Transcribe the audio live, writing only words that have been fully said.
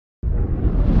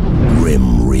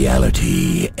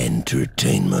Reality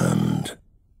Entertainment.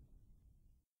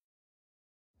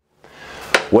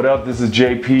 What up, this is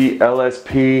JP,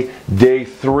 LSP, day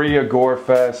 3 of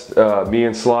Gorefest. Me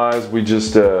and Slies, we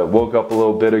just woke up a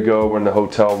little bit ago. We're in the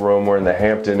hotel room, we're in the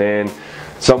Hampton Inn,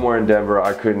 somewhere in Denver.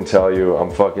 I couldn't tell you,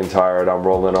 I'm fucking tired. I'm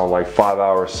rolling on like 5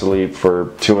 hours sleep for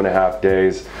 2.5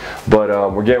 days. But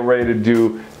we're getting ready to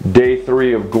do day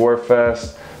 3 of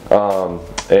Gorefest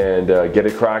and get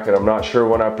it cracking. I'm not sure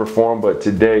when I perform, but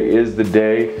today is the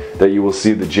day that you will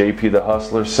see the JP the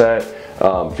Hustler set.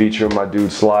 Featuring my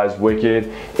dude Sly's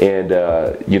Wicked, and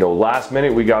you know, last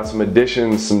minute we got some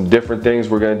additions, some different things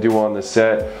we're gonna do on the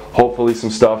set. Hopefully some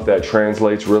stuff that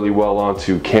translates really well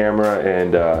onto camera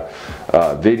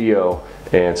and video,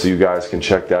 and so you guys can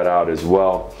check that out as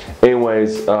well.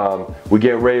 Anyways, we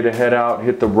get ready to head out,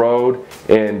 hit the road,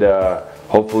 and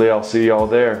hopefully I'll see y'all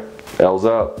there. L's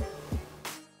up.